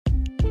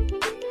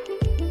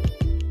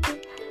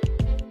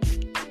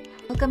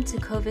Welcome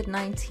to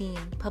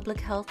COVID-19, Public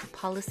Health,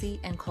 Policy,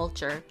 and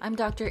Culture. I'm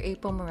Dr.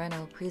 April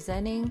Moreno,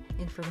 presenting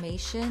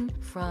information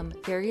from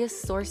various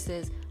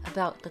sources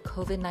about the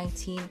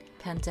COVID-19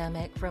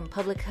 pandemic from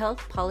public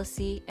health,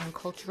 policy, and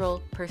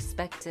cultural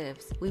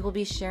perspectives. We will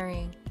be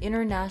sharing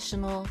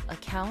international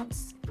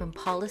accounts from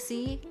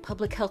policy,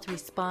 public health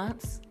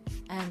response,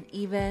 and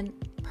even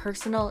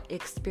personal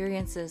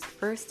experiences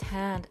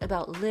firsthand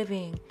about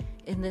living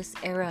in this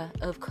era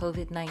of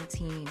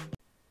COVID-19.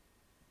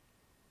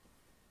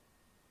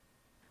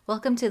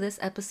 Welcome to this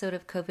episode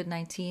of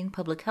COVID-19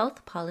 Public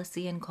Health,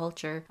 Policy, and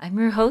Culture. I'm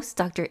your host,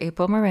 Dr.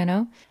 April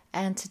Moreno,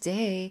 and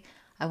today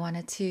I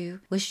wanted to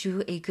wish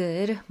you a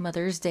good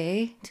Mother's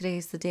Day. Today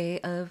is the day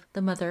of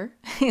the mother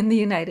in the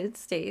United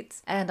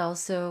States, and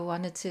also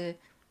wanted to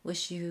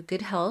wish you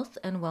good health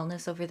and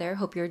wellness over there.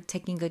 Hope you're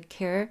taking good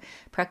care,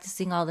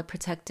 practicing all the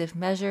protective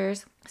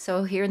measures.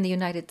 So here in the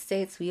United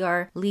States, we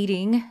are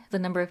leading the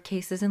number of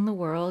cases in the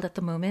world at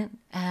the moment,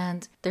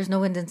 and there's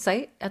no end in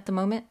sight at the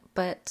moment,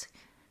 but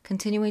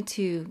continuing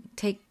to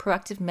take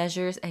proactive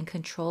measures and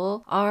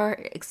control our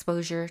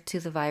exposure to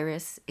the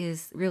virus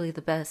is really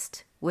the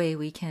best way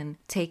we can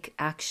take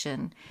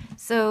action.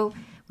 So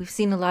we've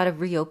seen a lot of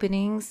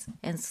reopenings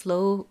and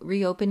slow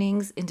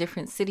reopenings in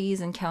different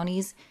cities and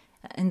counties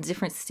in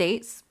different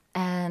states.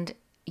 And,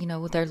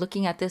 they're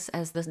looking at this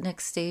as the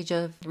next stage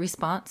of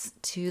response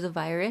to the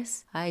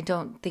virus. I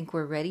don't think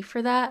we're ready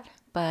for that,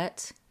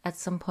 but at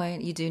some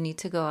point, you do need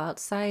to go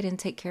outside and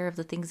take care of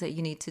the things that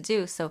you need to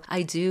do. So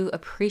I do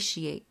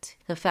appreciate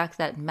the fact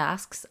that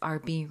masks are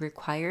being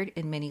required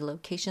in many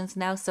locations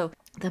now. So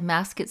the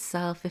mask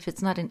itself, if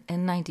it's not an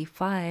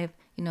N95,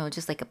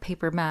 just like a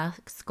paper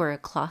mask or a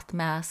cloth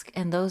mask,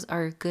 and those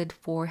are good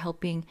for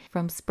helping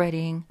from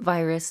spreading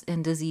virus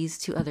and disease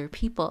to other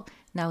people.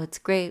 Now, it's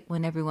great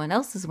when everyone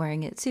else is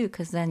wearing it too,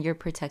 because then you're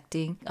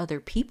protecting other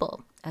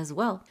people as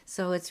well.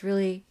 So it's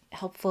really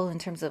helpful in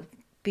terms of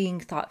being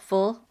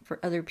thoughtful for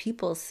other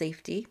people's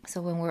safety.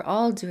 So when we're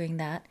all doing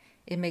that,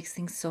 it makes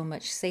things so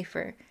much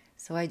safer.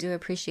 So I do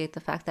appreciate the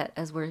fact that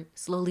as we're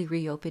slowly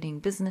reopening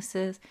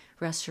businesses,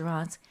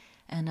 restaurants,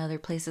 and other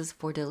places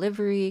for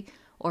delivery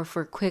or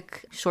for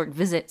quick, short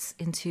visits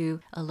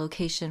into a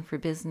location for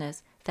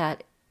business,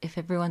 that if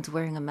everyone's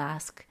wearing a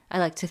mask, I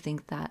like to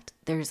think that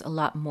there's a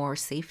lot more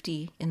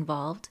safety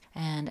involved.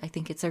 And I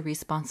think it's a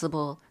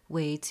responsible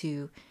way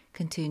to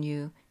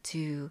continue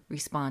to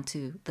respond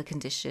to the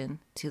condition,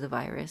 to the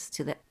virus,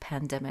 to the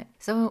pandemic.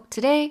 So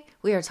today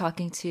we are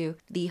talking to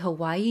the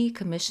Hawaii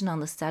Commission on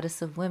the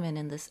Status of Women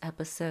in this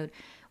episode.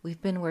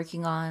 We've been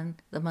working on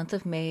the month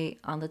of May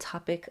on the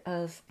topic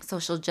of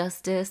social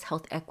justice,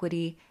 health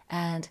equity,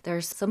 and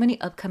there's so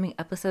many upcoming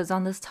episodes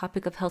on this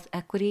topic of health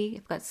equity.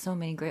 I've got so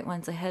many great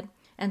ones ahead.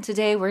 And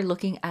today we're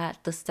looking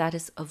at the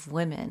status of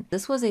women.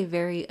 This was a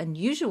very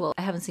unusual,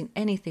 I haven't seen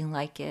anything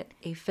like it,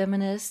 a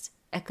feminist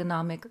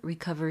economic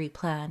recovery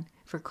plan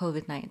for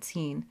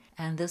COVID-19.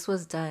 And this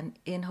was done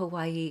in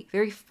Hawaii,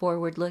 very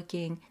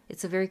forward-looking.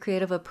 It's a very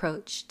creative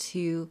approach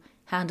to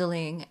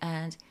handling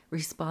and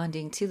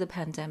responding to the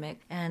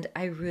pandemic. And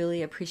I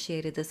really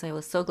appreciated this. I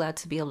was so glad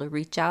to be able to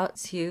reach out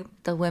to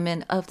the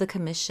women of the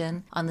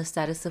Commission on the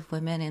Status of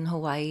Women in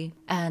Hawaii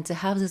and to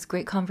have this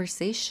great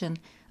conversation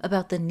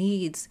about the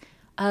needs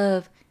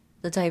of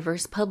the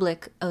diverse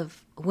public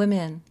of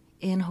women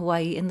in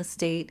Hawaii, in the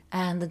state,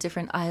 and the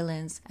different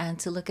islands, and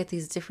to look at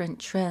these different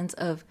trends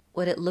of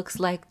what it looks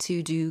like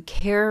to do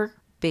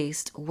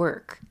care-based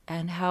work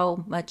and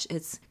how much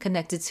it's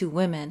connected to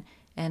women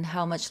and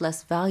how much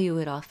less value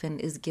it often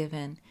is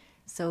given.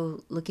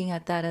 So looking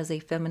at that as a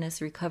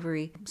feminist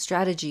recovery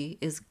strategy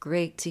is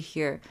great to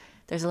hear.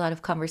 There's a lot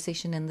of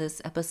conversation in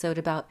this episode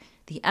about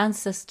the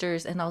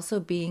ancestors and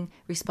also being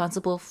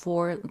responsible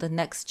for the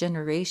next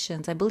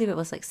generations. I believe it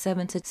was like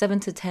 7 to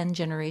 10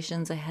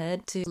 generations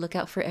ahead to look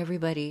out for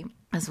everybody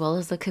as well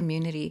as the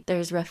community.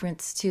 There's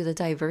reference to the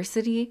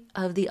diversity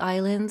of the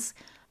islands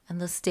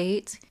and the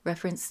state,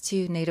 reference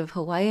to Native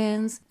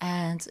Hawaiians,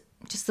 and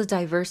just the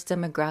diverse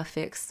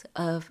demographics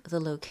of the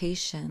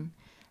location.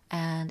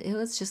 And it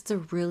was just a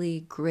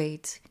really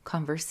great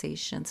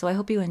conversation. So I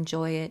hope you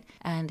enjoy it.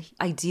 And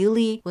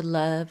ideally would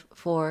love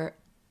for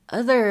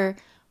other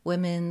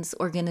women's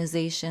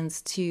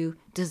organizations to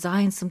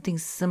design something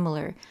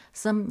similar,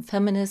 some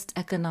feminist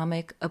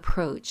economic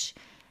approach.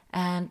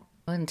 And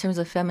in terms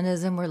of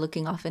feminism, we're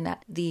looking often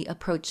at the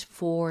approach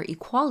for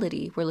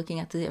equality. We're looking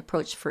at the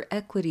approach for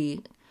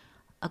equity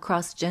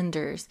across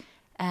genders,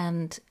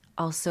 and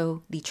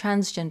also the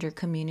transgender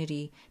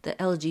community, the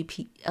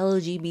LGBTQ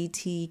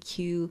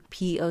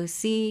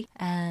POC,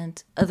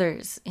 and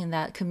others in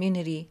that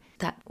community.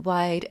 That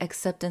wide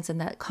acceptance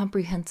and that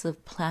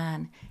comprehensive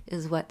plan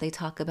is what they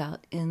talk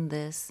about in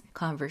this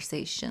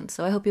conversation.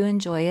 So I hope you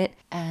enjoy it,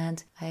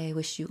 and I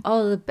wish you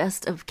all the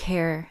best of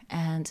care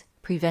and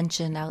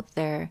prevention out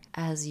there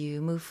as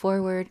you move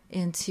forward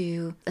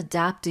into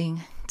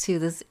adapting to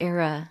this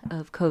era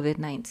of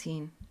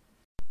COVID-19.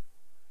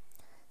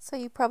 So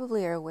you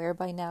probably are aware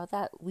by now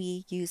that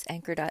we use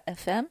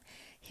Anchor.fm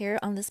here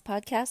on this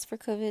podcast for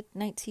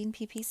COVID-19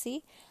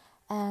 PPC.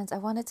 And I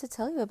wanted to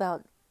tell you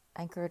about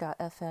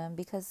Anchor.fm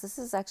because this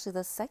is actually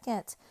the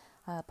second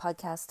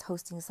podcast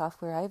hosting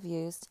software I've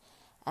used.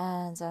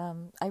 And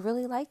I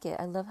really like it.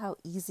 I love how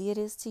easy it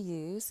is to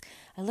use.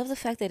 I love the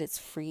fact that it's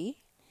free.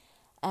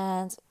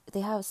 And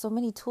they have so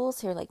many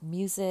tools here like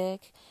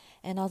music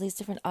and all these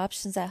different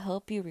options that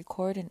help you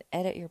record and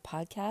edit your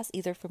podcast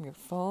either from your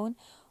phone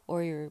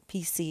or your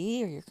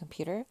PC or your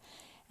computer.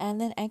 And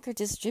then Anchor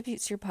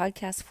distributes your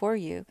podcast for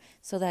you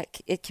so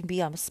that it can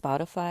be on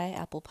Spotify,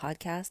 Apple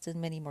Podcast, and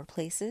many more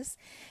places.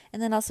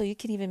 And then also you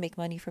can even make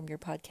money from your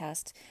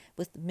podcast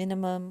with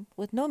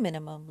no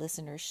minimum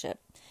listenership.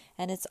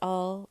 And it's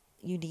all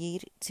you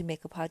need to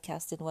make a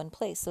podcast in one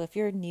place. So if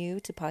you're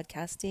new to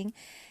podcasting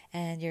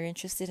and you're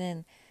interested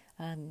in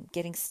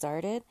getting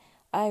started,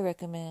 I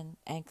recommend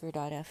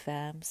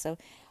Anchor.fm. So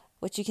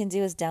what you can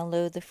do is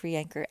download the free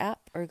Anchor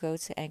app or go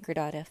to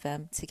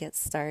Anchor.fm to get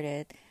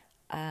started.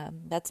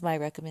 That's my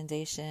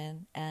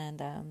recommendation.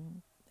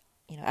 And,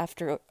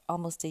 after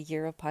almost a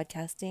year of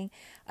podcasting,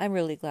 I'm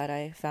really glad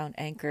I found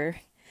Anchor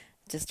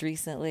just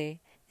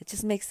recently. It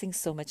just makes things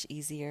so much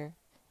easier.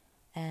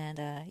 And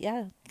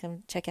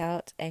come check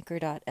out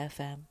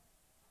Anchor.fm.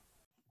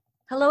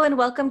 Hello and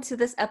welcome to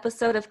this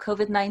episode of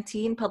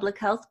COVID-19 Public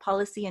Health,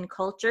 Policy, and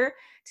Culture.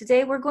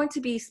 Today we're going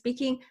to be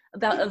speaking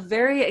about a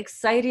very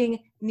exciting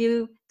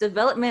new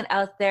development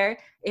out there,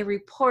 a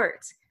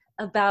report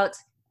about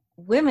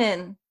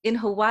women in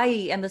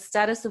Hawaii and the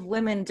status of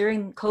women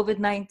during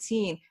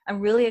COVID-19. I'm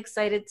really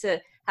excited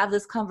to have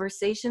this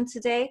conversation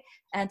today.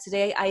 And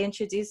today I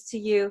introduce to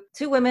you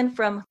two women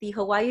from the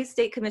Hawaii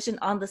State Commission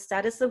on the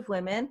Status of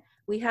Women.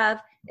 We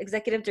have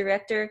Executive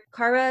Director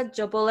Kara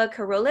Jabola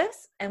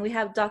Carolus, and we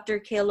have Dr.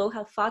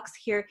 Kealoha Fox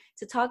here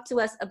to talk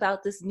to us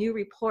about this new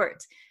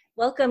report.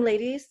 Welcome,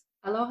 ladies.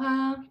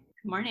 Aloha.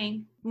 Good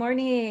morning.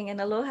 Morning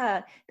and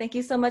aloha. Thank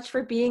you so much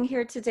for being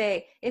here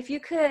today. If you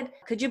could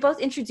you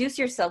both introduce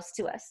yourselves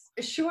to us?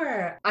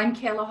 Sure. I'm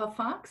Kealoha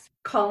Fox,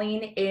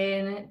 calling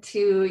in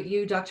to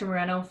you, Dr.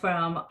 Moreno,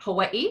 from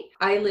Hawaii.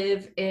 I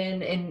live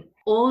in an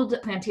old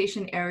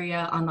plantation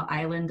area on the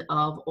island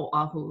of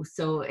Oahu,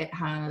 so it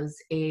has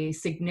a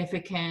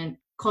significant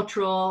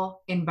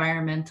cultural,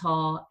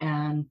 environmental,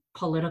 and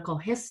political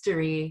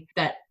history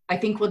that I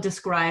think will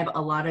describe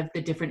a lot of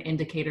the different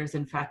indicators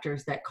and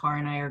factors that Kara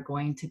and I are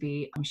going to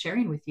be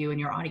sharing with you and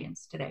your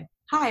audience today.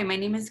 Hi, my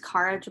name is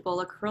Kara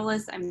Jabola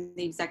Carolus. I'm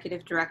the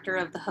Executive Director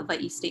of the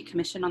Hawaii State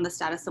Commission on the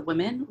Status of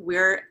Women.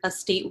 We're a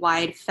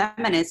statewide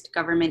feminist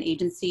government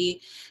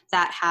agency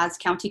that has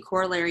county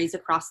corollaries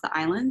across the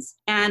islands.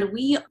 And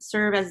we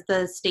serve as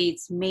the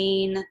state's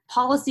main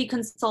policy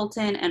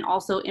consultant and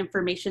also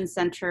information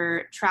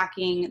center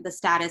tracking the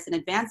status and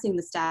advancing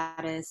the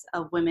status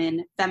of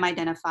women,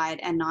 femme-identified,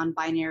 and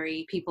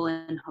non-binary people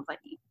in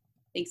Hawaii.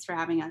 Thanks for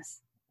having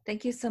us.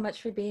 Thank you so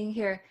much for being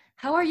here.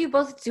 How are you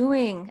both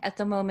doing at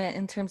the moment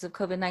in terms of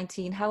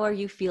COVID-19? How are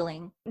you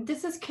feeling?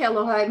 This is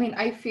Kealoha. I mean,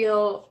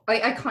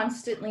 I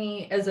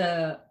constantly,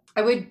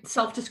 I would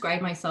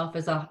self-describe myself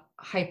as a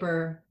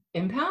hyper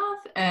empath.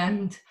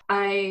 And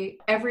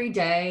every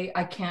day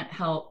I can't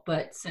help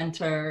but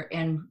center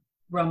and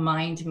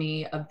remind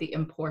me of the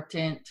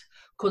important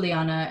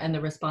kuleana and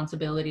the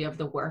responsibility of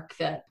the work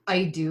that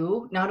I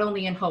do, not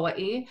only in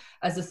Hawaii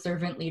as a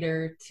servant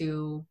leader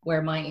to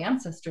where my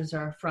ancestors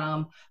are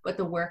from, but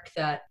the work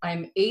that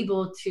I'm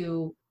able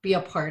to be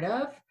a part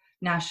of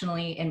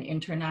nationally and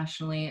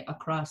internationally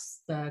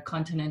across the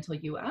continental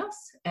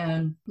US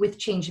and with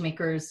change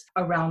makers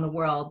around the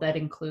world that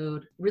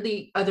include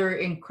really other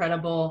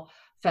incredible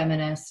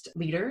feminist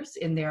leaders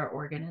in their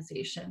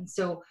organization.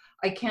 So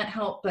I can't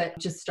help but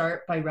just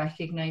start by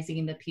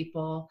recognizing the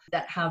people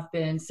that have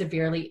been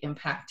severely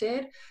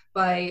impacted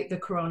by the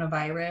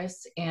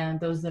coronavirus and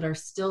those that are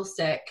still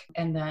sick,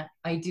 and that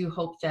I do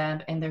hope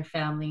them and their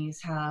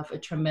families have a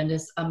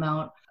tremendous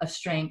amount of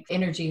strength,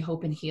 energy,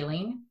 hope, and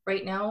healing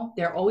right now.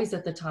 They're always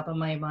at the top of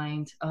my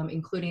mind,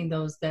 including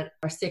those that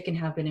are sick and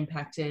have been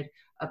impacted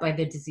by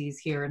the disease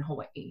here in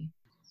Hawaii.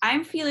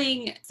 I'm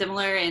feeling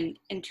similar in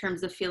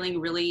terms of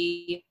feeling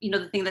really,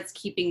 the thing that's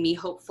keeping me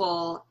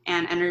hopeful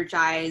and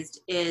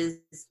energized is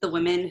the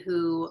women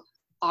who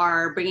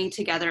are bringing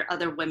together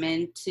other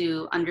women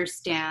to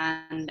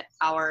understand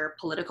our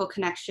political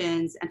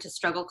connections and to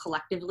struggle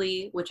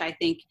collectively, which I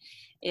think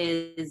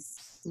is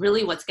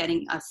really what's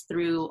getting us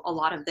through a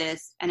lot of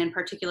this, and in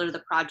particular the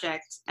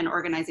project and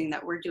organizing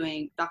that we're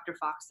doing, Dr.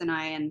 Fox and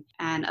I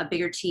and a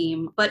bigger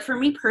team. But for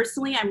me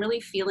personally, I'm really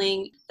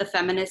feeling the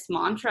feminist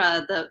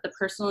mantra, the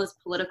personal is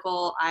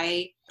political.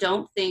 I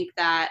don't think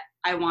that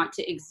I want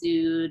to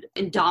exude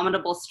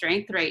indomitable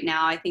strength right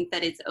now. I think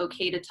that it's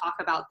okay to talk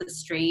about the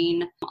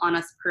strain on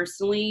us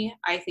personally.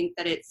 I think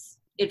that it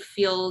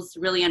feels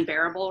really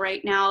unbearable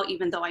right now,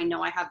 even though I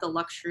know I have the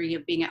luxury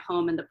of being at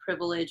home and the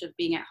privilege of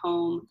being at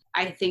home.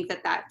 I think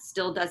that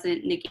still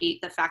doesn't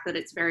negate the fact that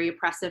it's very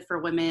oppressive for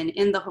women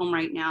in the home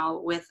right now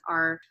with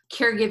our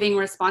caregiving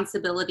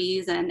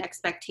responsibilities and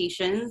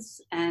expectations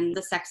and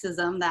the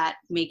sexism that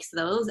makes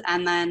those,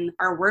 and then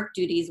our work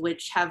duties,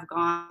 which have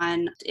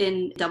gone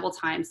in double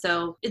time.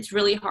 So it's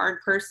really hard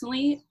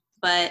personally,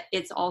 but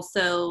it's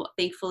also,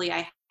 thankfully,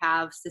 I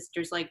have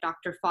sisters like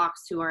Dr.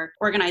 Fox who are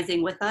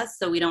organizing with us,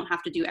 so we don't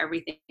have to do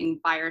everything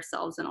by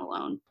ourselves and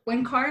alone.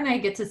 When Cara and I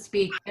get to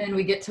speak and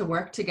we get to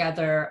work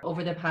together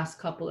over the past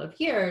couple of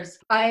years,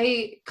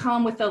 I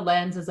come with a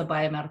lens as a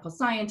biomedical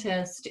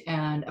scientist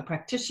and a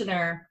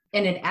practitioner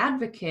and an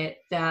advocate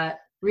that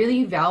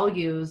really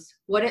values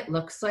what it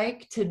looks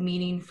like to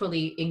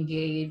meaningfully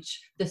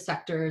engage the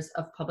sectors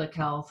of public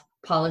health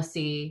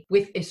policy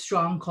with a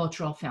strong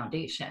cultural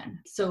foundation.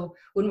 So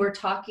when we're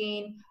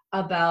talking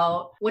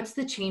about what's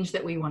the change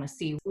that we want to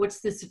see, what's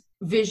this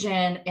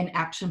vision and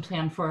action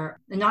plan for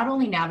not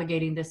only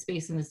navigating this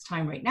space in this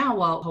time right now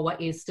while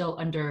Hawaii is still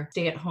under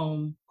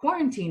stay-at-home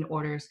quarantine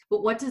orders,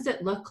 but what does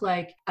it look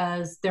like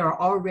as there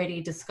are already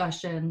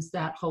discussions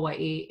that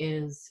Hawaii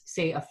is,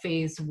 say, a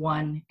phase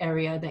 1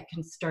 area that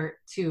can start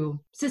to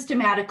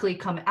systematically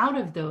come out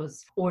of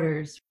those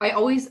orders. I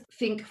always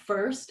think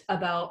first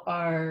about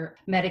our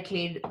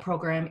Medicaid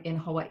program in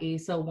Hawaii.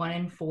 So 1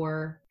 in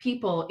 4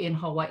 people in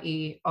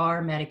Hawaii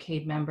are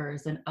Medicaid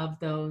members, and of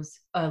those,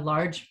 a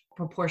large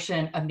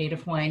proportion of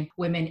Native Hawaiian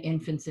women,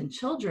 infants, and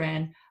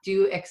children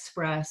do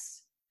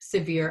express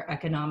severe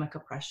economic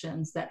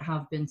oppressions that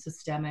have been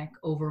systemic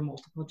over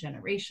multiple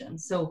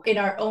generations. So in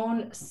our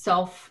own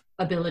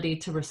self-ability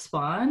to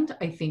respond,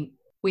 I think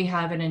we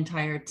have an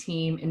entire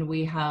team and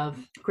we have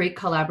great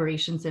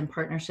collaborations and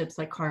partnerships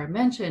like Cara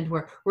mentioned,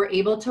 where we're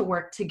able to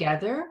work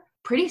together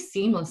pretty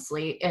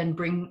seamlessly and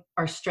bring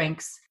our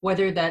strengths,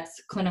 whether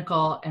that's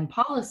clinical and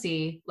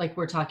policy, like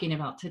we're talking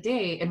about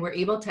today, and we're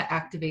able to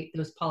activate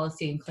those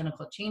policy and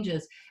clinical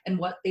changes and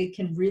what they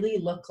can really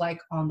look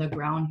like on the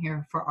ground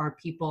here for our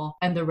people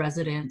and the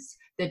residents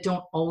that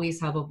don't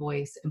always have a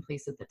voice and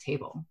place at the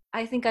table.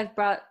 I think I've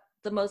brought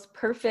the most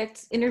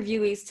perfect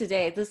interviewees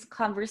today. This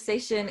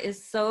conversation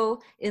is so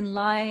in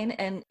line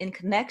and in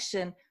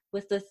connection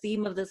with the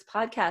theme of this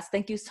podcast.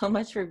 Thank you so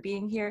much for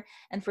being here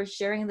and for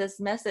sharing this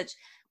message.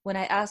 When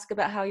I ask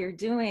about how you're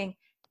doing,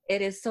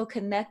 it is so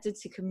connected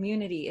to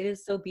community. It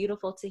is so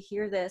beautiful to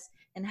hear this,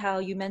 and how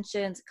you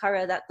mentioned,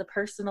 Cara, that the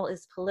personal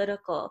is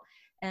political.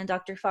 And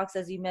Dr. Fox,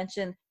 as you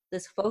mentioned,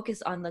 this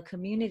focus on the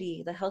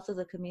community, the health of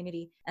the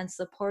community, and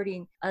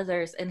supporting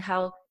others, and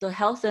how the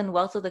health and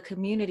wealth of the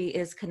community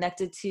is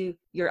connected to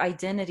your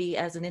identity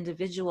as an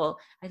individual.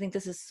 I think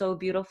this is so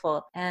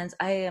beautiful. And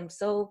I am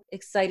so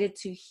excited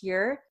to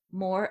hear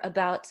more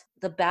about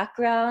the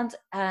background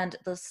and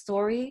the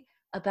story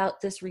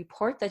about this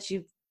report that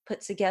you've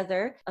put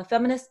together, a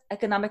feminist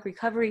economic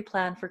recovery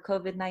plan for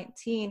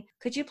COVID-19.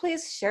 Could you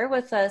please share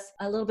with us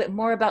a little bit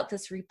more about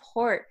this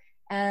report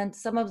and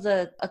some of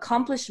the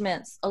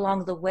accomplishments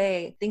along the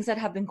way, things that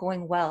have been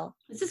going well?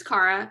 This is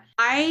Cara.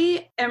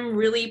 I am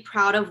really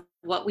proud of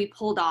what we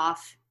pulled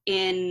off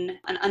in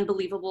an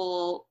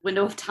unbelievable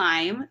window of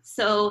time.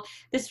 So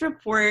this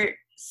report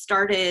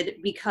started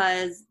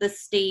because the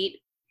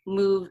state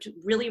moved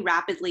really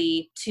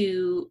rapidly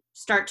to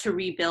start to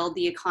rebuild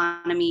the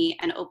economy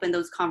and open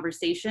those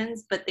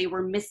conversations, but they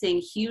were missing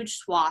huge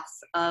swaths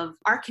of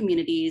our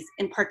communities,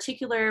 in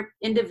particular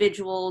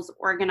individuals,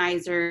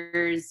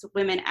 organizers,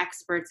 women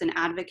experts, and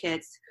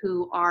advocates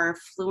who are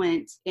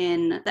fluent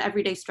in the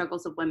everyday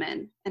struggles of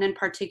women, and in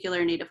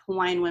particular Native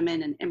Hawaiian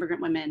women and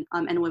immigrant women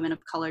and women of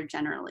color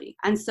generally.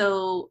 And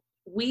so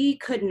we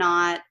could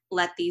not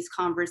let these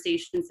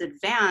conversations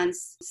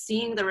advance,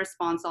 seeing the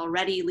response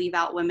already leave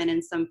out women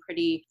in some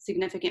pretty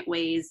significant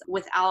ways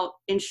without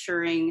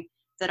ensuring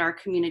that our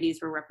communities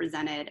were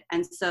represented.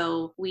 And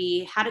so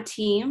we had a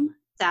team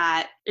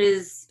that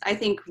is, I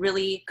think,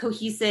 really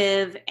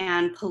cohesive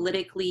and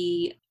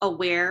politically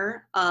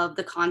aware of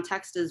the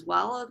context as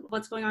well of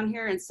what's going on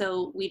here. And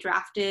so we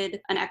drafted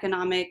an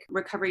economic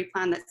recovery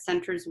plan that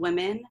centers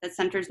women, that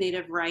centers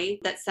Native rights,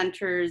 that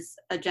centers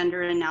a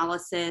gender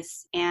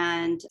analysis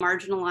and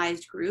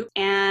marginalized groups.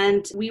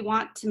 And we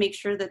want to make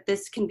sure that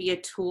this can be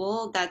a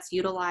tool that's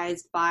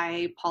utilized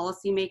by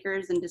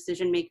policymakers and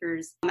decision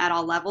makers at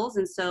all levels.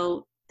 And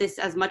so this,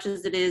 as much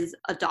as it is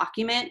a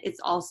document, it's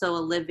also a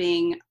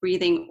living,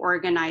 breathing,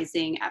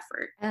 organizing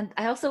effort. And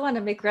I also want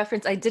to make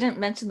reference, I didn't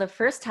mention the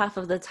first half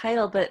of the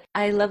title, but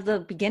I love the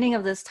beginning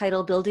of this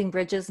title, Building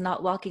Bridges,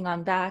 Not Walking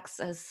on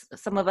Backs, as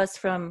some of us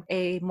from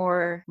a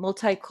more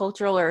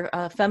multicultural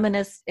or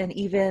feminist and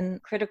even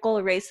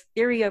critical race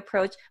theory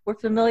approach, we're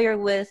familiar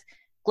with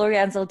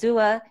Gloria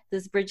Anzaldúa,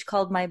 this bridge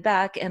called My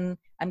Back, and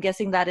I'm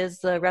guessing that is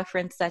the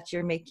reference that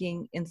you're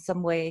making in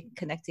some way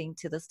connecting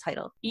to this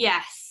title.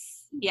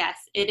 Yes,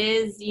 it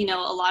is. You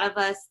know, a lot of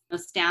us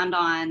stand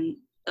on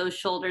those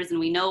shoulders and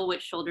we know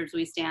which shoulders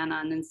we stand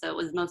on. And so it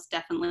was most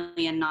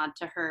definitely a nod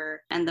to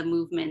her and the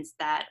movements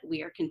that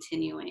we are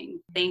continuing.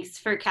 Thanks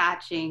for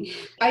catching.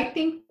 I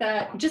think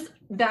that just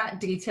that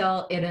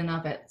detail in and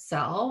of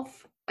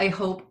itself, I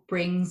hope,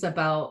 brings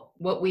about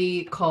what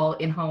we call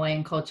in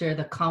Hawaiian culture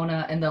the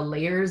kauna and the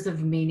layers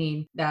of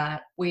meaning,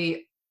 that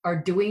we are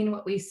doing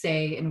what we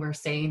say and we're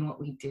saying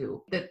what we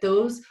do. That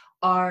those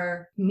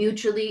are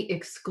mutually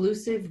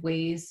exclusive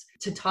ways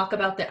to talk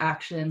about the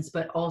actions,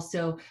 but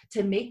also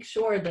to make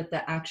sure that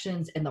the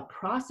actions and the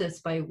process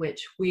by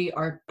which we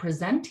are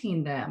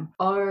presenting them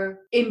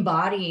are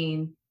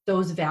embodying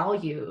those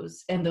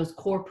values and those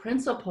core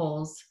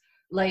principles,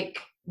 like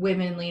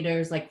women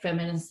leaders, like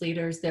feminist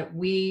leaders that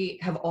we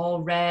have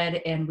all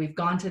read and we've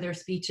gone to their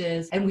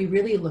speeches and we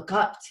really look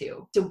up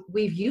to. So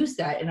we've used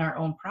that in our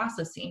own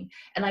processing.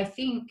 And I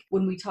think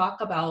when we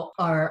talk about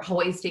our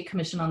Hawaii State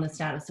Commission on the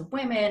Status of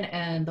Women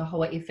and the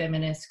Hawaii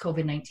Feminist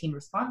COVID-19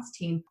 Response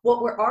Team,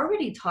 what we're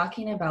already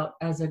talking about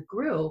as a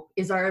group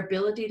is our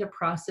ability to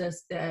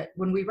process that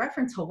when we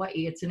reference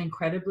Hawaii, it's an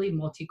incredibly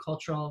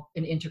multicultural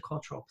and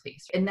intercultural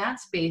place. And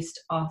that's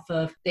based off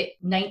of the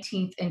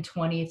 19th and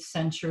 20th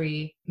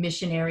century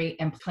missionary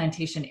and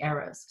plantation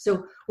eras.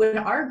 So when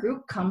our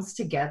group comes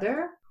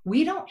together,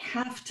 we don't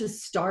have to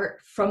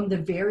start from the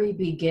very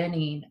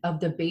beginning of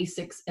the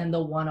basics and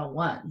the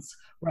 101s,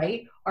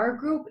 right? Our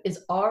group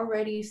is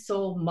already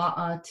so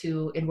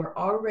ma'atu, and we're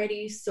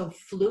already so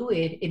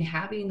fluid in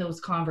having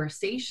those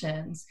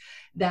conversations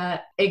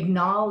that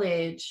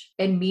acknowledge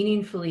and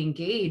meaningfully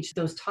engage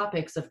those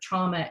topics of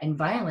trauma and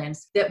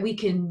violence, that we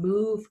can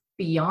move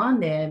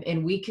beyond them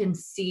and we can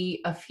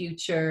see a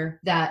future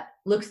that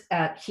looks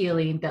at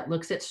healing, that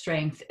looks at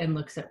strength, and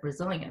looks at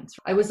resilience.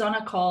 I was on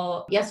a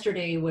call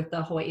yesterday with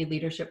the Hawaii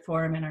Leadership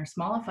Forum and our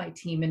Smallify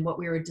team, and what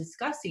we were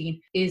discussing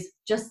is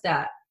just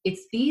that.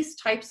 It's these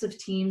types of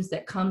teams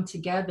that come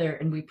together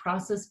and we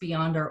process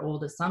beyond our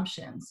old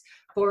assumptions.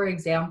 For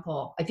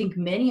example, I think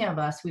many of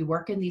us, we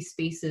work in these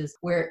spaces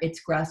where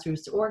it's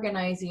grassroots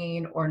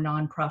organizing or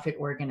nonprofit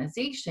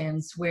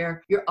organizations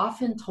where you're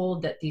often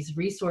told that these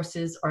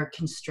resources are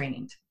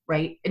constrained,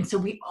 right? And so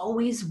we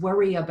always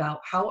worry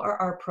about how are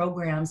our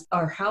programs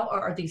or how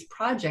are these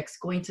projects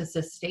going to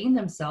sustain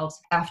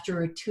themselves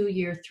after a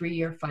 2-year,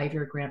 3-year,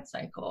 5-year grant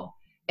cycle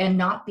and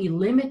not be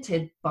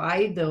limited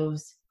by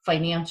those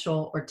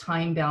financial or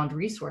time-bound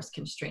resource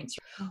constraints.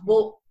 Mm-hmm.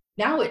 Well,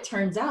 now it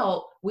turns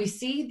out we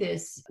see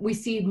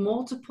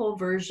multiple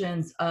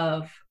versions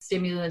of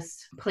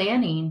stimulus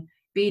planning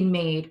being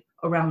made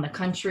around the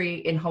country,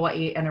 in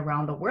Hawaii, and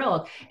around the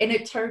world. And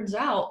it turns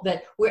out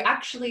that we're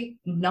actually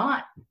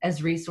not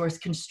as resource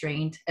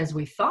constrained as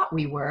we thought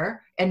we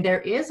were. And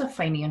there is a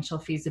financial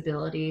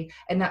feasibility,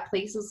 and that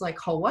places like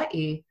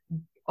Hawaii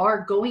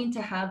are going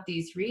to have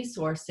these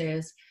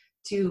resources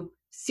to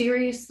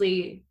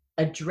seriously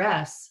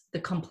address the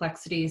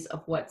complexities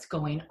of what's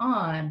going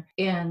on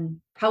and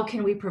how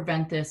can we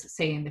prevent this,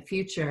 say, in the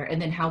future,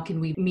 and then how can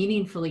we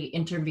meaningfully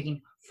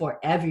intervene for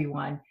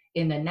everyone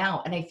in the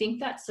now. And I think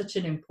that's such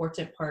an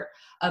important part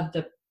of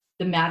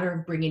the matter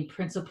of bringing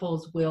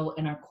principles, will,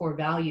 and our core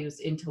values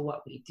into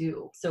what we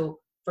do. So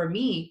for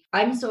me,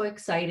 I'm so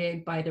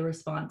excited by the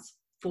response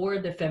for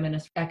the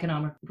Feminist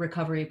Economic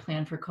Recovery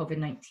Plan for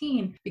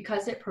COVID-19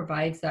 because it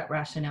provides that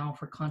rationale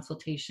for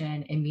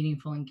consultation and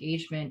meaningful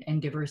engagement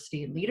and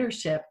diversity in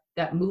leadership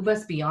that move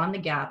us beyond the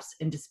gaps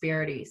and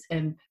disparities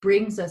and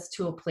brings us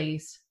to a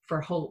place for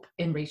hope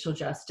in racial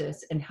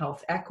justice and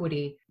health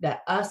equity,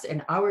 that us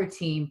and our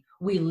team,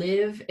 we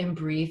live and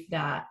breathe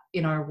that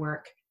in our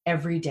work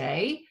every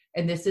day.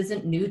 And this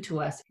isn't new to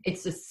us.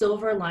 It's a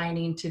silver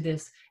lining to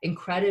this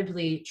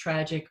incredibly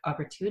tragic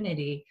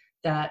opportunity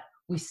that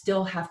we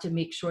still have to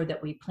make sure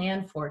that we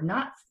plan for,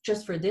 not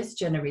just for this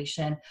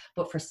generation,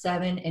 but for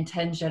 7 and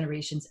 10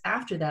 generations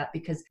after that,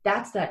 because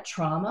that's that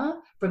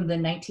trauma from the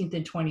 19th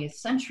and 20th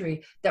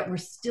century that we're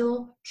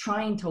still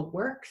trying to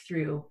work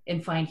through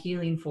and find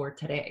healing for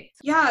today.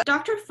 Yeah,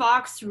 Dr.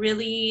 Fox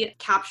really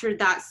captured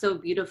that so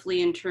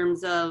beautifully in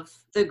terms of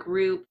the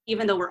group,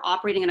 even though we're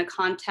operating in a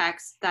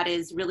context that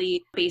is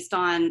really based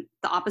on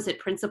the opposite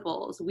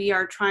principles, we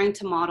are trying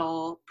to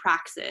model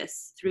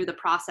praxis through the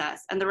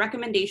process. And the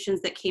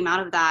recommendations that came out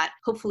of that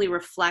hopefully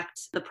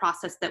reflect the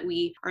process that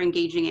we are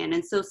engaging in.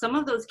 And so some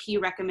of those key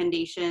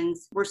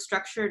recommendations were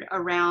structured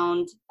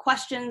around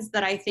questions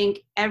that I think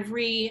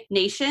every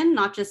nation,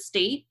 not just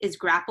state, is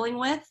grappling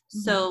with. Mm-hmm.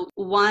 So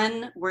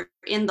one, we're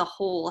in the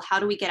hole. How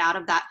do we get out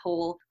of that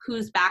hole?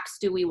 Whose backs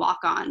do we walk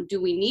on?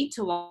 Do we need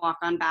to walk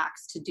on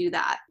backs to do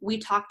that? We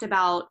talked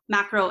about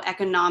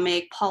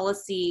macroeconomic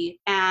policy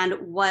and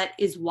what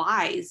is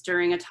wise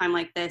during a time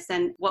like this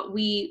and what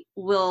we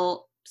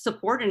will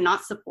support and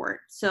not support.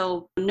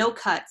 So no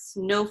cuts,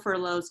 no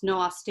furloughs, no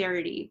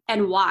austerity,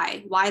 and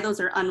why those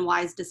are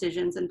unwise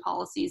decisions and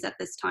policies at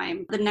this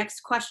time. The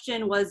next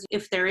question was,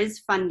 if there is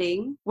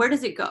funding, where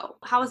does it go?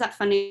 How is that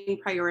funding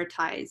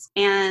prioritized?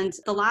 And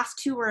the last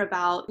two were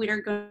about, we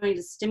are going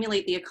to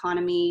stimulate the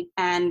economy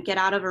and get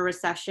out of a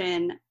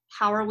recession.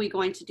 How are we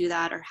going to do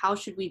that? Or how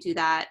should we do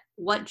that?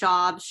 What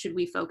jobs should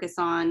we focus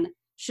on?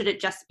 Should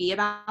it just be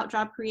about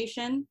job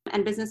creation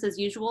and business as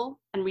usual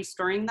and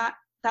restoring that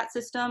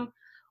system?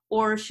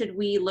 Or should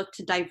we look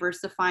to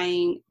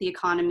diversifying the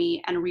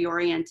economy and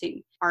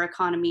reorienting our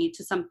economy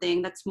to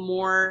something that's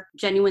more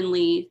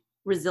genuinely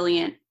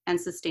resilient and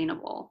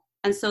sustainable?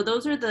 And so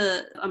those are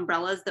the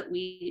umbrellas that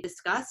we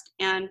discussed.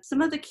 And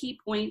some of the key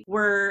points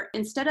were,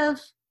 instead of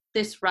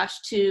this rush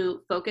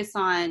to focus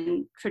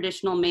on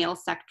traditional male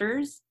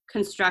sectors,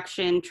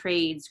 construction,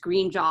 trades,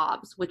 green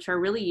jobs, which are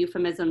really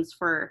euphemisms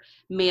for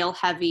male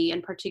heavy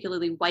and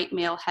particularly white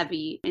male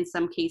heavy, in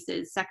some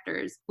cases,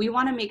 sectors. We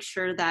want to make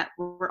sure that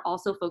we're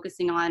also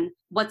focusing on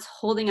what's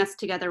holding us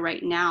together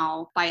right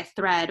now by a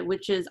thread,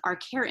 which is our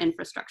care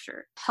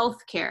infrastructure,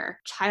 healthcare,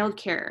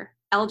 childcare,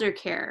 elder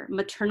care,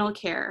 maternal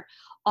care,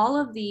 all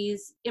of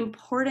these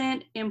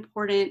important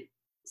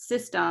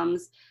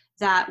systems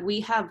that we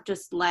have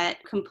just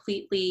let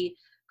completely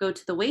go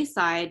to the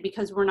wayside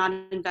because we're not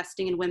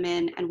investing in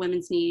women and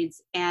women's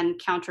needs and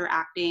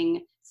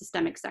counteracting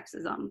systemic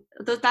sexism.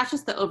 That's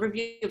just the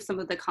overview of some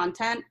of the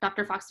content.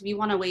 Dr. Fox, if you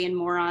want to weigh in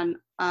more on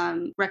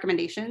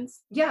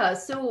recommendations. Yeah,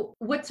 so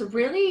what's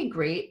really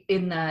great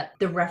in that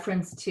the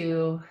reference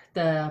to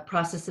the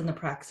process and the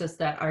praxis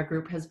that our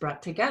group has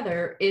brought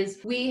together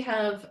is we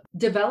have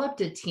developed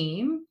a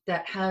team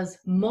that has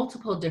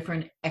multiple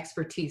different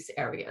expertise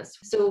areas.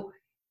 So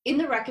in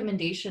the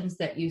recommendations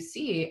that you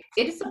see,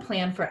 it is a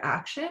plan for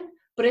action,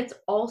 but it's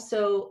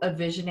also a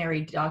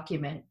visionary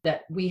document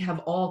that we have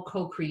all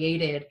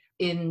co-created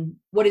in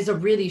what is a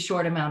really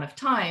short amount of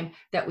time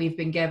that we've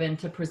been given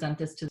to present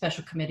this to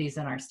special committees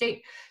in our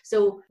state.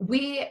 So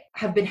we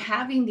have been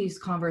having these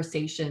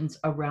conversations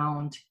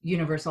around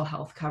universal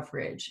health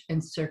coverage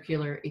and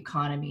circular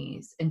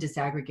economies and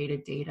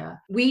disaggregated data.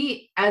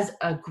 We, as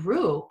a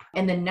group,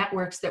 and the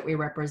networks that we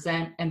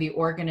represent and the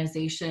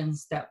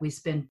organizations that we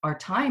spend our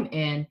time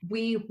in,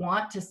 we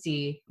want to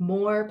see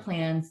more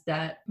plans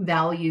that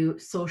value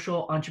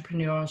social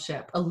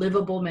entrepreneurship, a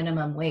livable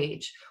minimum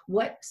wage,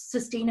 what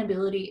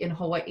sustainability in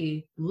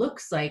Hawaii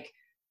looks like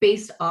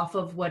based off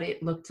of what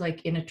it looked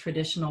like in a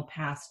traditional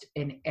past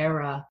and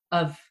era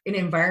of an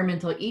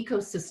environmental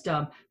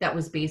ecosystem that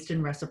was based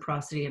in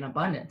reciprocity and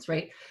abundance,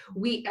 right?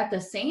 We, at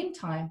the same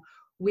time,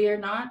 we are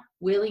not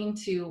willing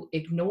to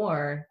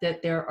ignore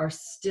that there are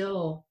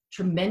still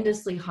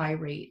tremendously high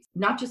rates,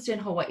 not just in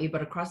Hawaii,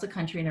 but across the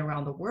country and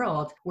around the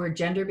world, where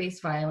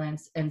gender-based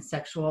violence and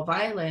sexual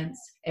violence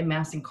and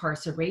mass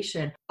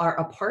incarceration are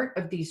a part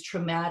of these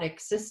traumatic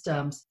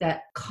systems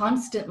that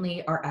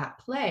constantly are at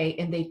play,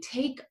 and they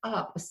take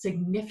up a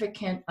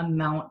significant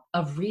amount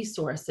of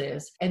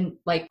resources. And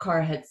like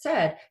Cara had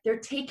said, they're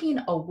taking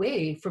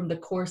away from the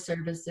core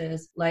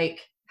services like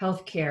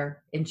healthcare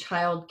and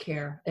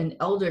childcare and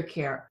elder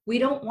care. We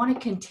don't want to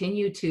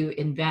continue to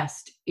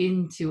invest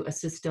into a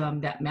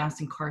system that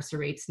mass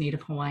incarcerates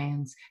Native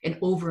Hawaiians and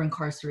over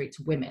incarcerates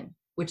women,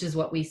 which is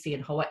what we see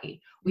in Hawaii.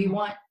 We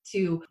want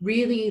to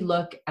really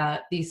look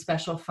at these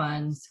special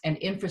funds and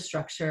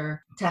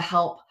infrastructure to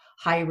help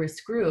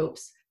high-risk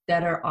groups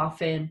that are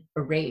often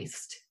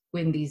erased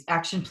when these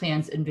action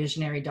plans and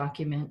visionary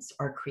documents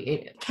are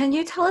created. Can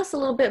you tell us a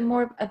little bit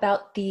more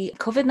about the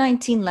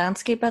COVID-19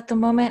 landscape at the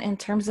moment in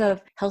terms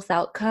of health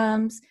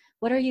outcomes?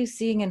 What are you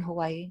seeing in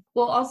Hawaii?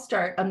 Well, I'll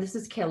start. This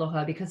is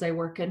Kealoha because I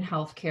work in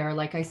healthcare.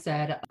 Like I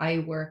said, I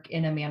work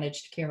in a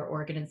managed care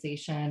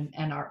organization,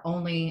 and our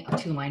only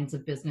two lines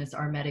of business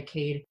are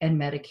Medicaid and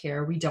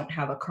Medicare. We don't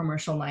have a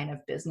commercial line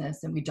of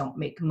business, and we don't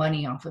make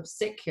money off of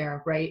sick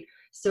care, right?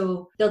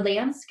 So the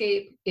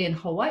landscape in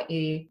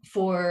Hawaii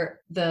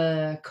for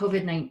the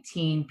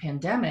COVID-19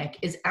 pandemic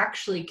is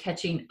actually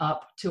catching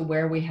up to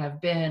where we have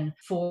been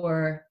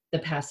for the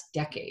past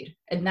decade.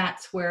 And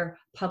that's where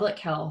public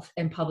health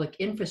and public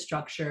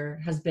infrastructure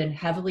has been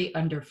heavily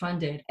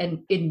underfunded, and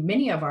in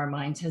many of our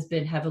minds has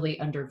been heavily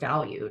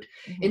undervalued.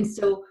 Mm-hmm. And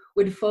so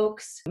when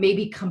folks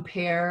maybe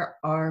compare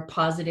our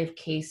positive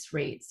case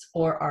rates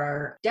or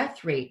our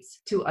death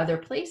rates to other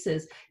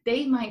places,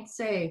 they might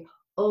say,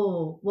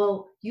 oh,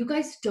 well, you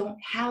guys don't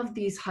have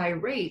these high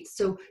rates,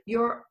 so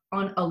you're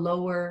on a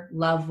lower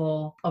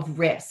level of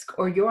risk,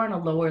 or you're on a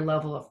lower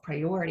level of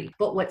priority.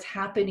 But what's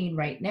happening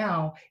right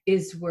now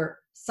is we're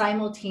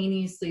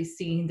simultaneously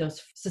seeing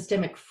those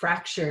systemic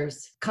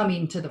fractures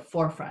coming to the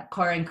forefront.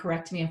 Cara,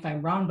 correct me if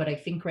I'm wrong, but I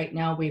think right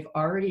now we've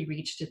already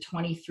reached a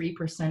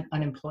 23%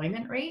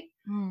 unemployment rate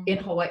in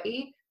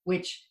Hawaii,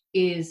 which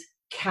is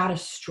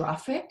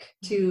catastrophic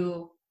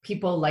to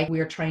people like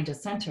we are trying to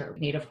center: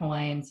 Native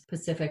Hawaiians,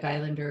 Pacific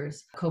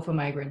Islanders, COFA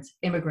migrants,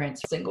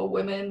 immigrants, single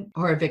women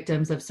who are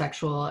victims of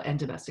sexual and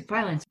domestic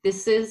violence.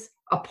 This is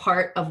a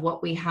part of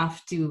what we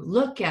have to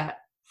look at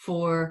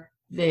for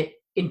the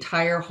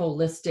entire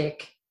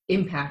holistic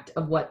impact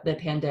of what the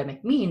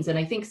pandemic means. And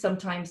I think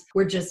sometimes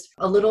we're just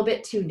a little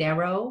bit too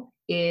narrow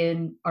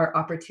in our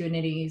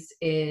opportunities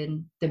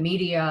in the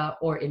media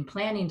or in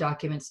planning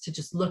documents to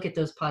just look at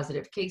those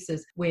positive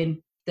cases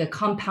when the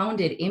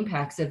compounded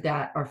impacts of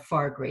that are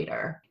far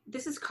greater.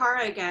 This is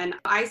Cara again.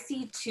 I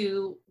see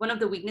too, one of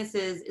the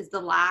weaknesses is the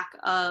lack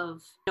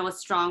of a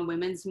strong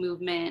women's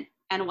movement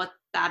and what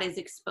that is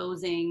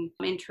exposing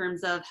in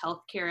terms of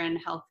healthcare and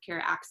healthcare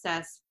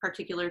access,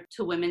 particular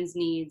to women's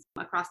needs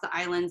across the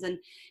islands. And,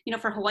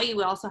 for Hawaii,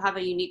 we also have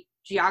a unique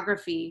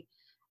geography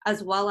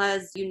as well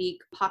as unique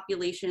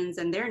populations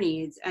and their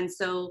needs. And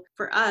so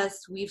for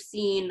us, we've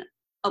seen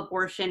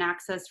abortion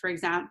access, for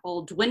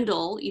example,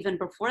 dwindle even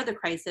before the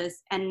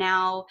crisis, and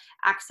now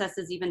access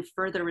is even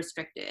further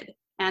restricted.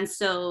 And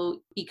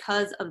so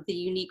because of the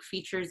unique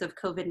features of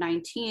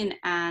COVID-19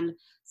 and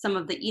some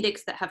of the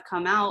edicts that have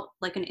come out,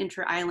 like an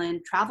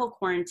inter-island travel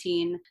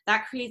quarantine,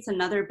 that creates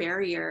another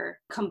barrier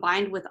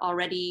combined with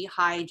already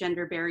high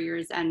gender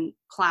barriers and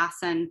class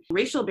and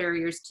racial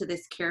barriers to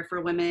this care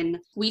for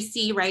women. We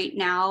see right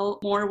now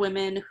more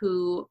women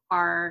who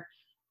are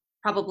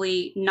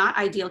probably not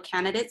ideal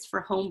candidates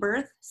for home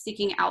birth,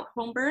 seeking out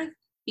home birth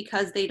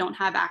because they don't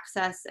have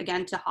access,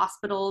 again, to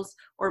hospitals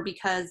or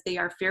because they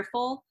are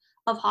fearful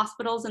of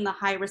hospitals and the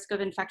high risk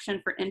of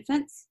infection for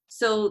infants.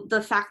 So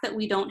the fact that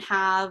we don't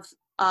have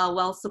a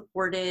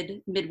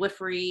well-supported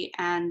midwifery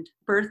and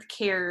birth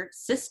care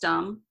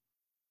system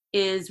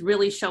is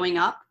really showing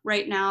up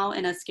right now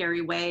in a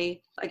scary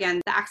way.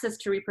 Again, the access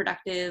to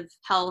reproductive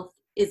health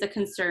is a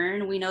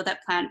concern. We know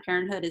that Planned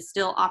Parenthood is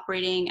still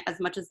operating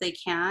as much as they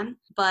can,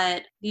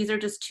 but these are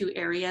just two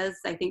areas,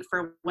 I think,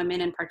 for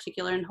women in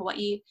particular in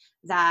Hawaii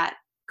that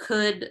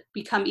could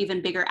become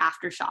even bigger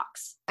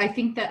aftershocks. I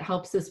think that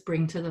helps us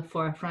bring to the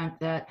forefront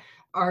that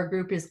our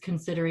group is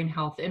considering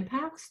health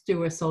impacts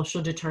through a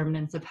social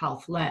determinants of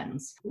health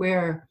lens,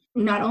 where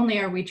not only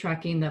are we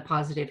tracking the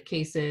positive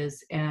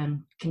cases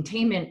and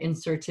containment in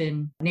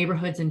certain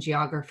neighborhoods and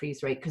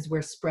geographies, right? Because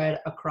we're spread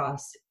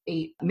across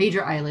 8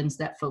 major islands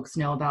that folks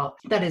know about.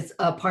 That is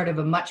a part of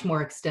a much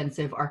more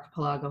extensive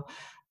archipelago.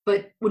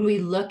 But when we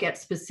look at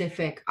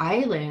specific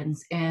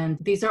islands, and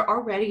these are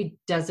already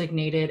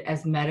designated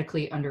as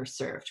medically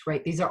underserved,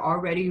 right? These are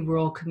already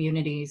rural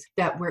communities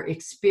that were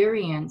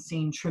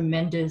experiencing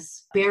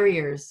tremendous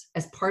barriers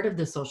as part of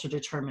the social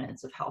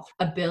determinants of health.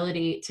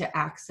 Ability to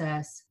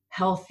access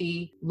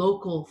healthy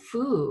local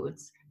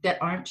foods that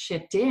aren't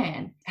shipped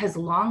in has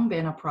long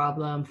been a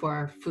problem for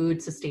our food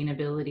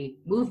sustainability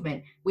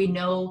movement. We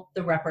know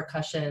the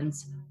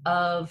repercussions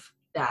of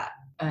that.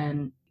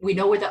 And we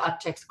know where the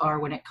upticks are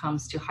when it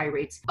comes to high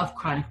rates of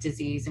chronic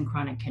disease and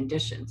chronic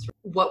conditions.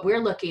 What we're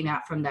looking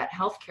at from that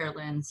healthcare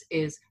lens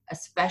is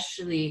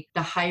especially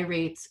the high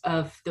rates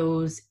of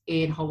those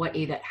in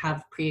Hawaii that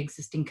have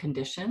pre-existing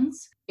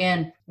conditions.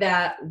 And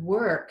that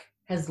work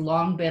has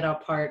long been a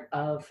part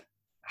of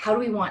how do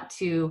we want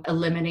to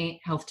eliminate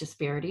health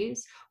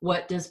disparities?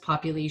 What does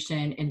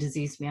population and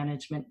disease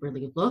management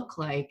really look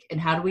like?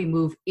 And how do we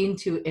move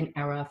into an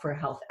era for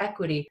health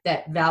equity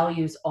that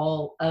values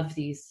all of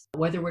these,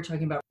 whether we're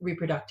talking about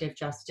reproductive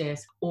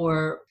justice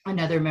or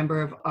another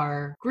member of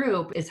our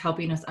group is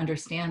helping us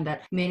understand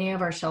that many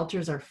of our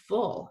shelters are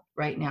full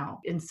right now.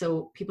 And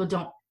so people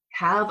don't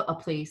have a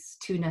place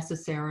to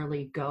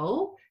necessarily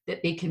go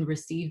that they can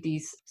receive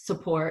these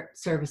support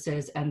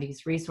services and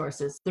these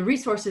resources. The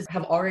resources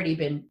have already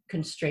been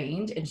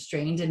constrained and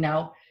strained, and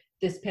now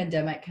this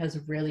pandemic has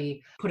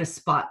really put a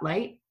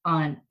spotlight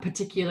on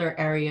particular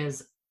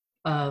areas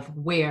of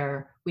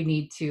where we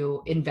need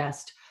to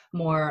invest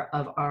more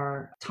of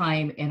our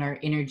time and our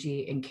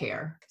energy and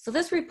care. So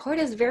this report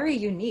is very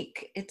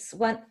unique. It's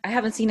one, I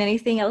haven't seen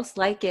anything else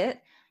like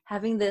it,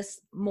 having this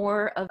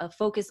more of a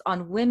focus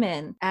on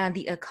women and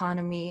the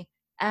economy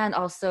and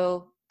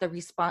also the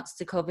response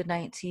to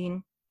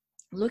COVID-19,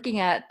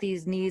 looking at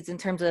these needs in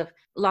terms of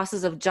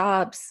losses of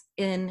jobs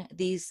in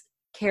these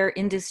care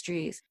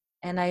industries.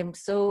 And I'm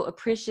so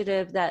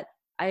appreciative that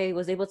I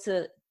was able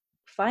to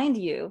find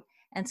you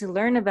and to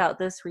learn about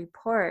this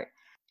report.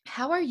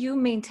 How are you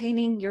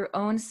maintaining your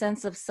own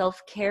sense of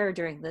self-care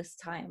during this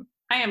time?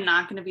 I am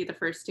not going to be the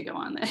first to go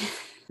on this.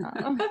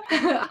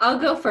 I'll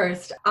go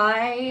first.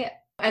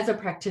 As a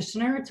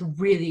practitioner, it's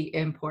really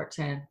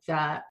important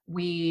that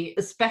we,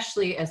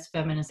 especially as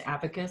feminist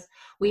advocates,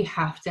 we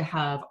have to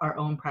have our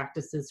own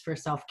practices for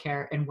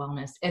self-care and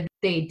wellness. And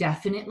they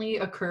definitely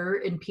occur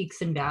in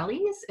peaks and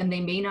valleys, and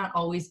they may not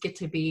always get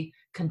to be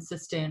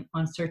consistent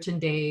on certain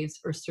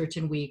days or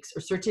certain weeks or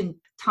certain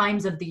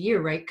times of the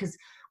year, right? Because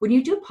when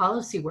you do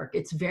policy work,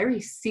 it's very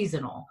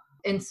seasonal.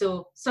 And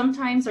so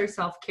sometimes our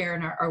self-care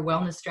and our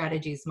wellness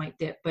strategies might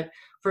dip. But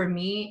for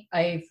me,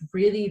 I've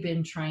really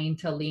been trying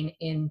to lean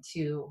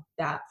into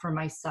that for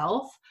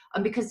myself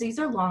because these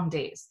are long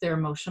days. They're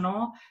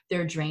emotional,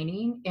 they're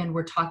draining, and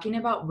we're talking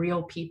about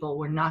real people.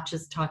 We're not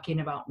just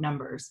talking about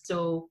numbers.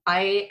 So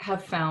I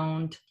have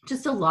found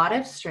just a lot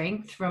of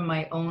strength from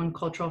my own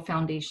cultural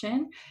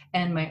foundation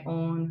and my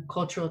own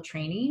cultural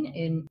training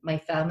in my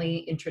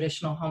family in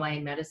traditional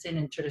Hawaiian medicine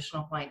and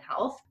traditional Hawaiian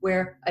health,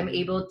 where I'm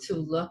able to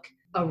look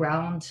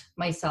around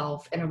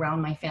myself and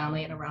around my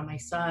family and around my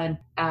son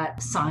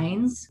at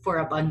signs for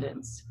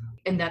abundance,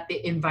 and that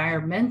the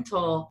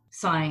environmental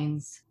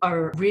signs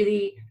are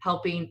really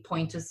helping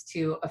point us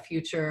to a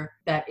future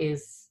that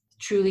is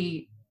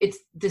truly, it's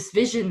this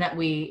vision that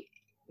we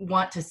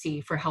want to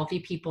see for healthy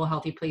people,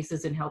 healthy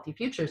places, and healthy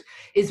futures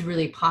is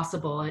really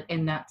possible.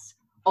 And that's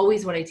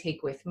always what I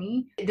take with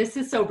me. This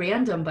is so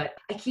random, but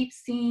I keep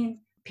seeing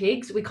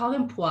pigs. We call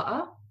them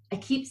pua'a. I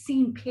keep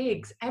seeing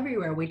pigs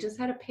everywhere. We just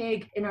had a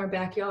pig in our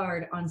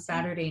backyard on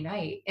Saturday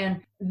night.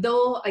 And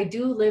though I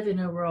do live in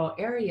a rural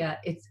area,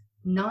 it's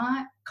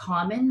not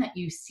common that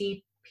you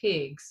see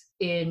pigs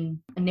in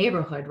a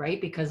neighborhood, right?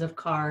 Because of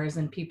cars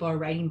and people are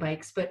riding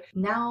bikes. But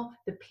now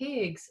the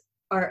pigs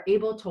are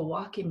able to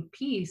walk in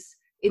peace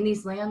in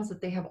these lands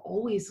that they have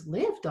always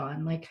lived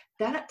on. Like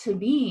that to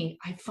me,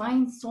 I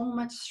find so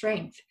much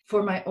strength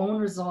for my own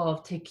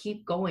resolve to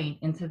keep going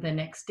into the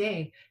next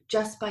day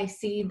just by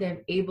seeing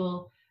them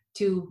able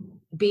to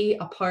be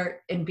a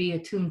part and be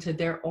attuned to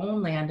their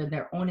own land and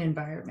their own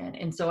environment.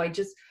 And so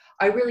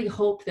I really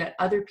hope that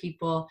other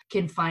people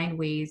can find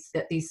ways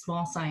that these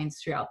small signs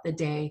throughout the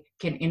day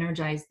can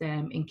energize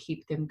them and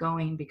keep them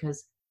going,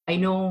 because I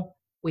know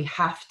we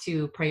have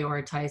to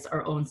prioritize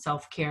our own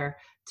self-care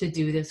to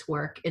do this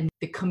work. And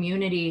the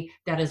community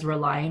that is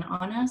relying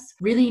on us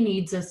really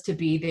needs us to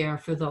be there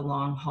for the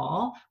long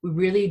haul. We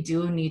really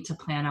do need to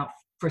plan out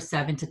for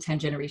 7 to 10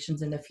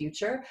 generations in the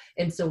future.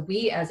 And so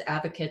we as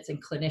advocates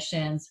and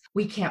clinicians,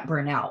 we can't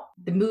burn out.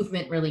 The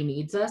movement really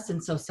needs us.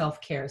 And so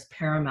self-care is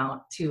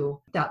paramount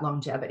to that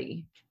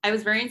longevity. I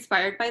was very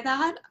inspired by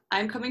that.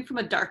 I'm coming from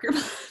a darker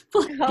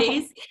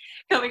place,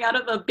 coming out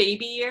of a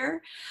baby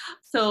year.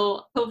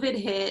 So COVID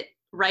hit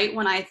right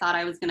when I thought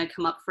I was going to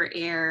come up for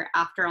air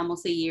after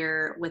almost a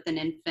year with an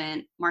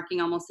infant, marking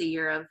almost a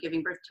year of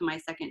giving birth to my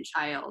second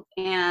child,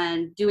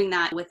 and doing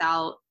that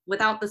without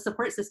the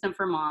support system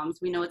for moms.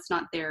 We know it's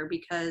not there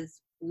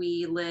because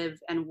we live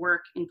and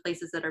work in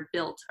places that are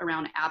built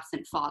around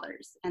absent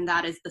fathers. And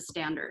that is the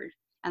standard.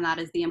 And that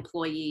is the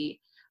employee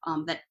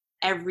that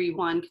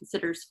everyone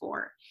considers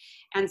for.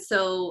 And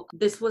so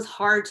this was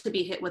hard to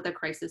be hit with a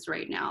crisis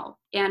right now.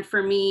 And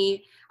for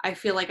me, I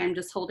feel like I'm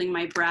just holding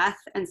my breath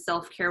and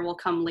self-care will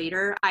come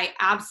later. I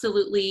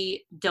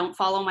absolutely don't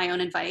follow my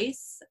own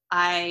advice.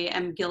 I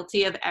am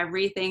guilty of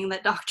everything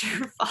that Dr.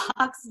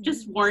 Fox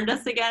just warned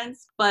us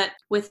against. But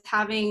with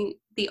having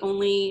the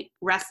only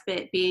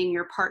respite being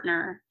your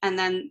partner, and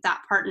then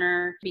that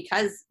partner,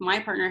 because my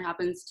partner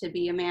happens to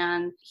be a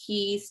man,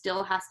 he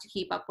still has to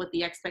keep up with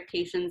the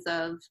expectations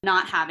of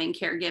not having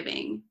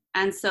caregiving.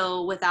 And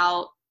so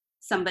without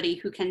somebody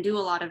who can do a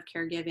lot of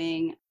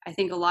caregiving, I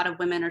think a lot of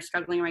women are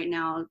struggling right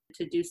now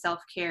to do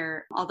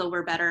self-care, although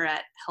we're better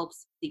at help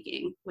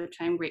seeking, which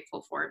I'm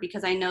grateful for,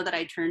 because I know that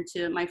I turn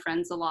to my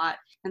friends a lot,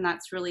 and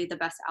that's really the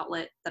best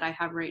outlet that I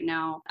have right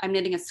now. I'm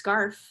knitting a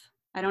scarf.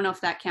 I don't know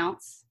if that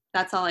counts.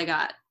 That's all I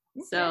got.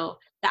 Okay. So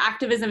the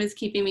activism is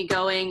keeping me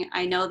going.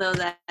 I know, though,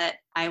 that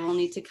I will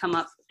need to come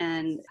up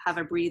and have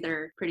a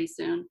breather pretty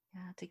soon.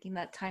 Yeah, taking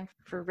that time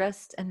for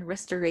rest and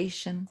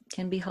restoration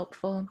can be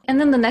helpful. And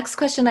then the next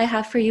question I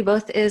have for you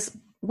both is,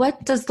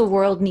 what does the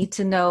world need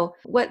to know?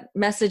 What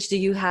message do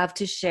you have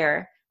to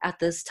share at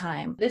this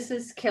time? This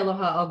is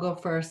Kealoha. I'll go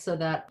first, so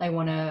that I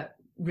want to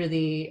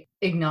really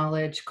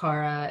acknowledge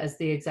Kara as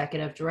the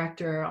executive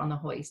director on the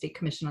Hawaii State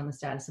Commission on the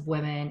Status of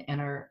Women and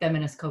our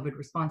feminist COVID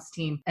response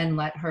team, and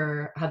let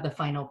her have the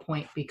final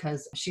point,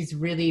 because she's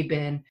really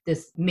been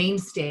this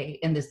mainstay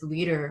and this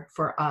leader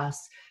for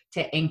us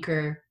to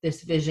anchor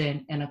this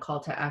vision and a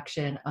call to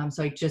action.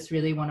 So I just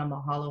really want to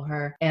mahalo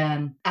her,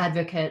 and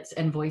advocates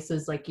and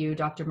voices like you,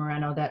 Dr.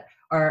 Moreno, that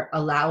are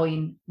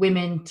allowing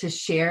women to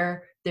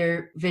share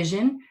their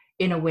vision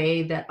in a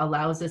way that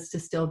allows us to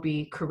still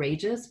be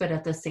courageous, but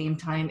at the same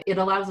time, it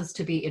allows us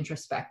to be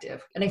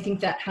introspective. And I think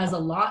that has a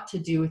lot to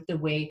do with the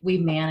way we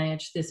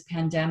manage this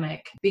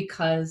pandemic,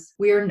 because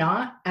we are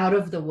not out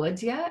of the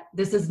woods yet.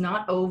 This is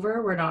not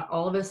over. We're not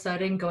all of a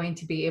sudden going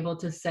to be able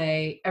to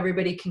say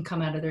everybody can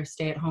come out of their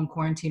stay-at-home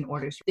quarantine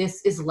orders.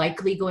 This is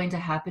likely going to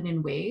happen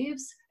in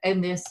waves.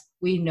 And this,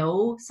 we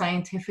know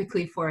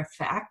scientifically for a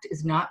fact,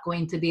 is not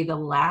going to be the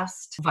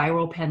last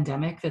viral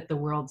pandemic that the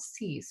world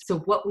sees. So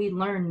what we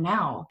learn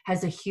now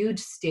has a huge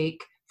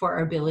stake for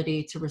our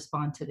ability to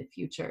respond to the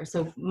future.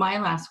 So my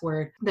last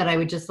word that I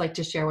would just like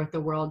to share with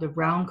the world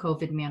around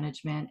COVID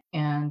management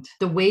and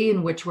the way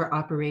in which we're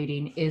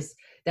operating is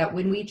that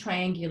when we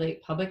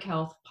triangulate public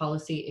health,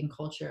 policy, and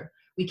culture,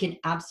 we can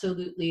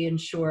absolutely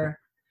ensure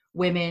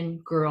women,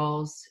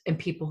 girls, and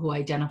people who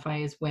identify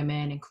as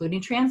women,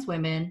 including trans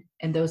women,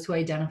 and those who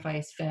identify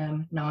as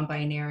femme,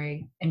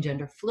 non-binary, and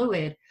gender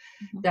fluid,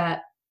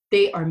 that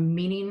they are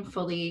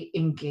meaningfully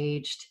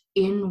engaged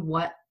in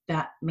what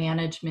that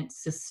management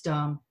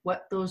system,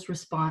 what those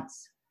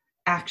response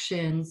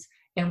actions,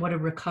 and what a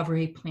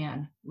recovery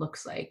plan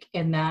looks like.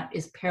 And that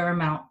is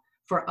paramount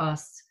for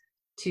us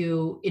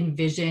to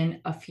envision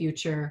a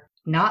future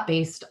not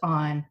based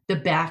on the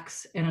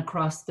backs and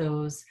across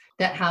those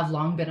that have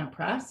long been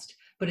oppressed,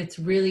 but it's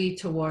really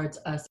towards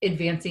us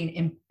advancing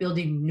and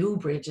building new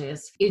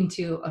bridges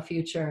into a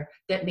future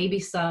that maybe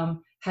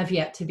some have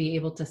yet to be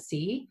able to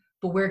see,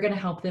 but we're going to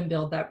help them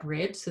build that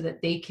bridge so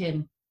that they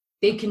can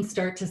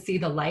start to see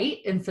the light,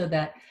 and so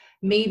that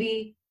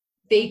maybe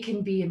they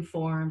can be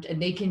informed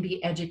and they can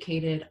be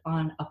educated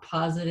on a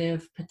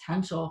positive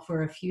potential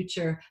for a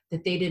future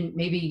that they didn't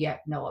maybe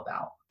yet know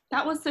about.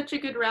 That was such a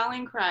good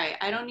rallying cry.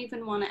 I don't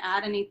even want to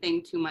add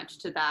anything too much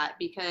to that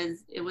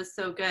because it was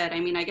so good. I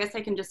mean, I guess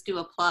I can just do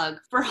a plug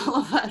for all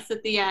of us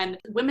at the end.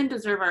 Women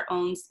deserve our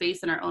own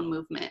space and our own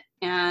movement.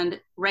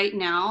 And right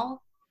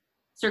now,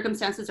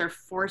 circumstances are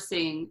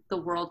forcing the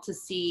world to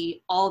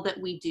see all that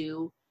we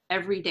do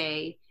every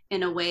day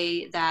in a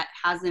way that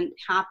hasn't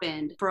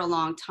happened for a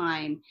long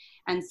time.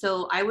 And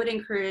so I would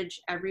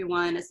encourage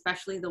everyone,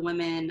 especially the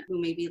women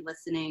who may be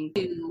listening,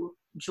 to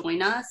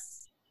join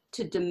us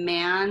to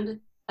demand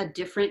a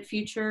different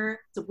future.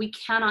 So we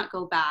cannot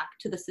go back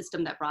to the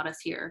system that brought us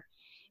here.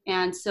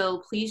 And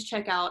so please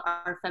check out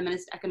our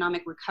Feminist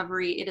Economic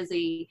Recovery. It is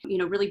a,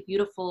 really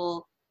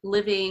beautiful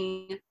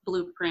living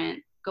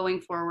blueprint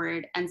going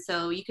forward. And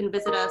so you can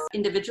visit us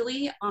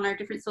individually on our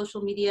different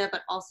social media,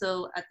 but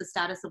also at the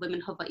Status of Women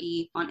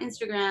Hawaii on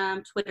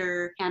Instagram,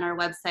 Twitter, and our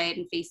website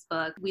and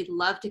Facebook. We'd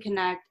love to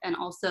connect. And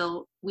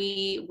also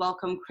we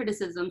welcome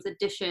criticisms,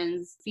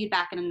 additions,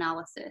 feedback, and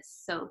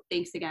analysis. So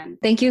thanks again.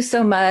 Thank you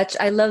so much.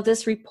 I love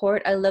this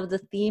report. I love the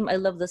theme. I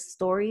love the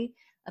story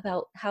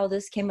about how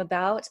this came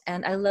about.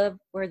 And I love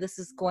where this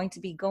is going to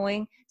be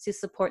going to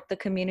support the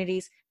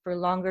communities for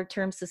longer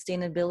term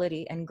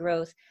sustainability and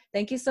growth.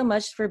 Thank you so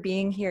much for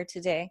being here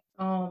today.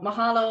 Oh,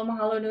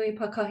 mahalo nui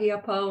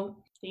pakahiapo.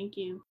 Thank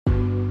you.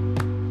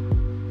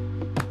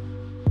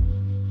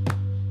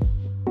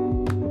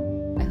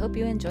 I hope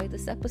you enjoyed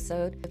this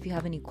episode. If you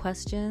have any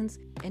questions,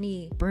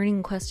 any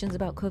burning questions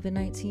about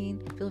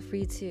COVID-19, feel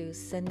free to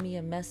send me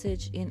a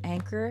message in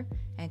Anchor.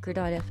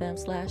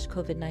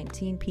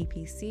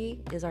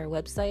 Anchor.fm/COVID-19PPC is our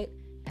website.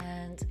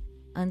 And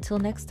until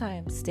next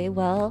time, stay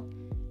well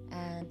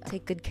and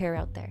take good care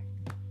out there.